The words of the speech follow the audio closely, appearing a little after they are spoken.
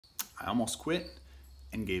I almost quit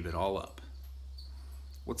and gave it all up.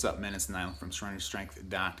 What's up, men? It's Nylan from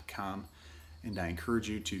sStrength.com, and I encourage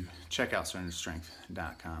you to check out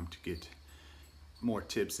sStrength.com to get more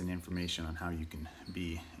tips and information on how you can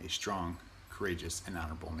be a strong, courageous, and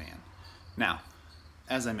honorable man. Now,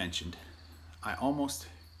 as I mentioned, I almost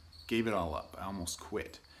gave it all up. I almost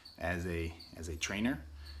quit as a trainer,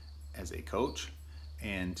 as a coach,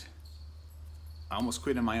 and I almost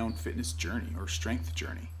quit in my own fitness journey or strength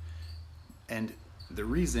journey. And the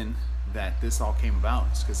reason that this all came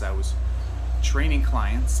about is because I was training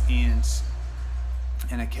clients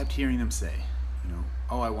and I kept hearing them say, you know,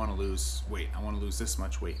 oh, I want to lose weight. I want to lose this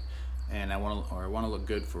much weight, and I want to look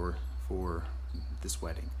good for this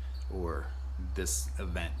wedding or this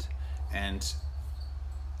event. And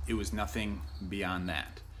it was nothing beyond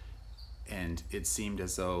that. And it seemed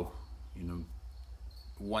as though, you know,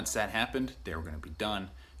 once that happened, they were going to be done,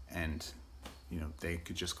 and you know, they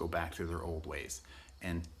could just go back to their old ways.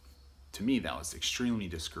 And to me, that was extremely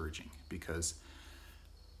discouraging because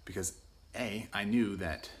I knew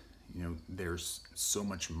that, you know, there's so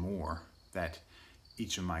much more that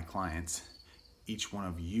each of my clients, each one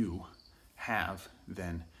of you have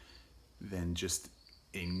than just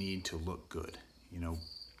a need to look good. You know,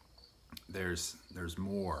 there's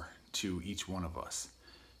more to each one of us,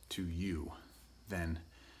 to you, than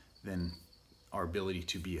our ability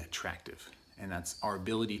to be attractive. And that's our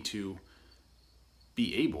ability to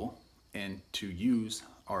be able and to use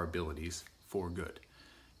our abilities for good.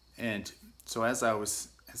 And so as I was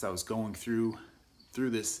going through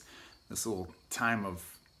this little time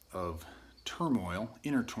of turmoil,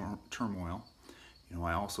 inner turmoil, you know,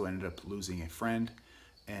 I also ended up losing a friend,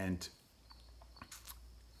 and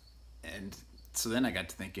so then I got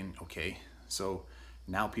to thinking, okay, so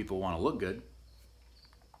now people want to look good,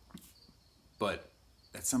 but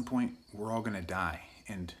at some point we're all gonna die,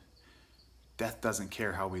 and death doesn't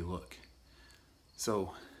care how we look.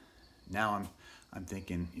 So now I'm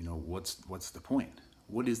thinking, you know, what's the point?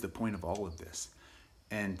 What is the point of all of this?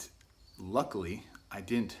 And luckily I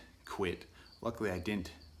didn't quit. Luckily I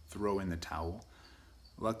didn't throw in the towel.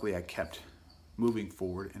 Luckily I kept moving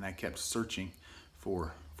forward, and I kept searching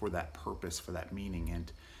for that purpose, for that meaning.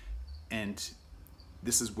 And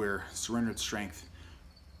this is where Surrendered Strength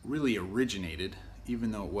really originated,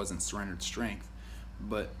 even though it wasn't Surrendered Strength,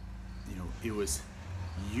 but you know, it was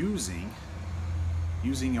using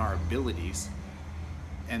our abilities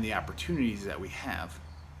and the opportunities that we have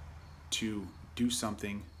to do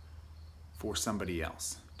something for somebody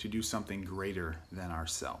else, to do something greater than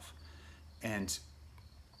ourselves. And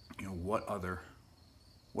you know, what other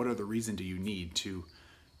reason do you need to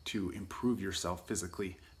improve yourself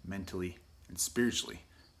physically, mentally, and spiritually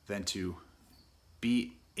than to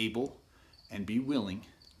be able and be willing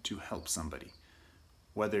to help somebody?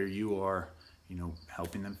 Whether you are, you know,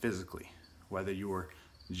 helping them physically, whether you are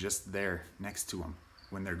just there next to them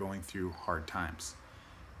when they're going through hard times,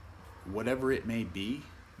 whatever it may be,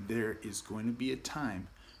 there is going to be a time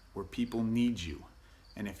where people need you.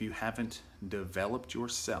 And if you haven't developed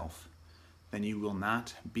yourself, then you will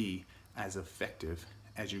not be as effective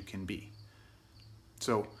as you can be.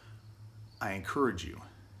 So I encourage you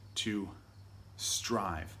to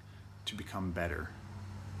strive to become better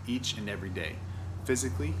each and every day,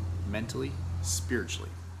 physically, mentally, spiritually.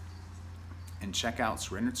 And check out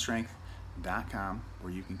SurrenderedStrength.com,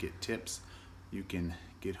 where you can get tips, you can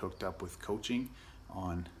get hooked up with coaching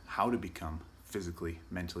on how to become physically,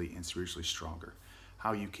 mentally, and spiritually stronger,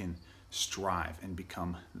 how you can strive and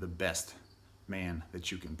become the best man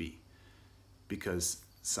that you can be, because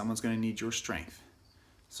someone's going to need your strength.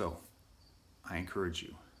 So I encourage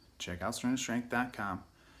you, check out SurrenderedStrength.com,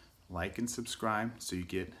 like and subscribe so you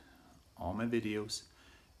get all my videos,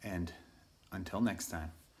 and until next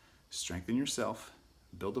time, strengthen yourself,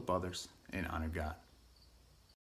 build up others, and honor God.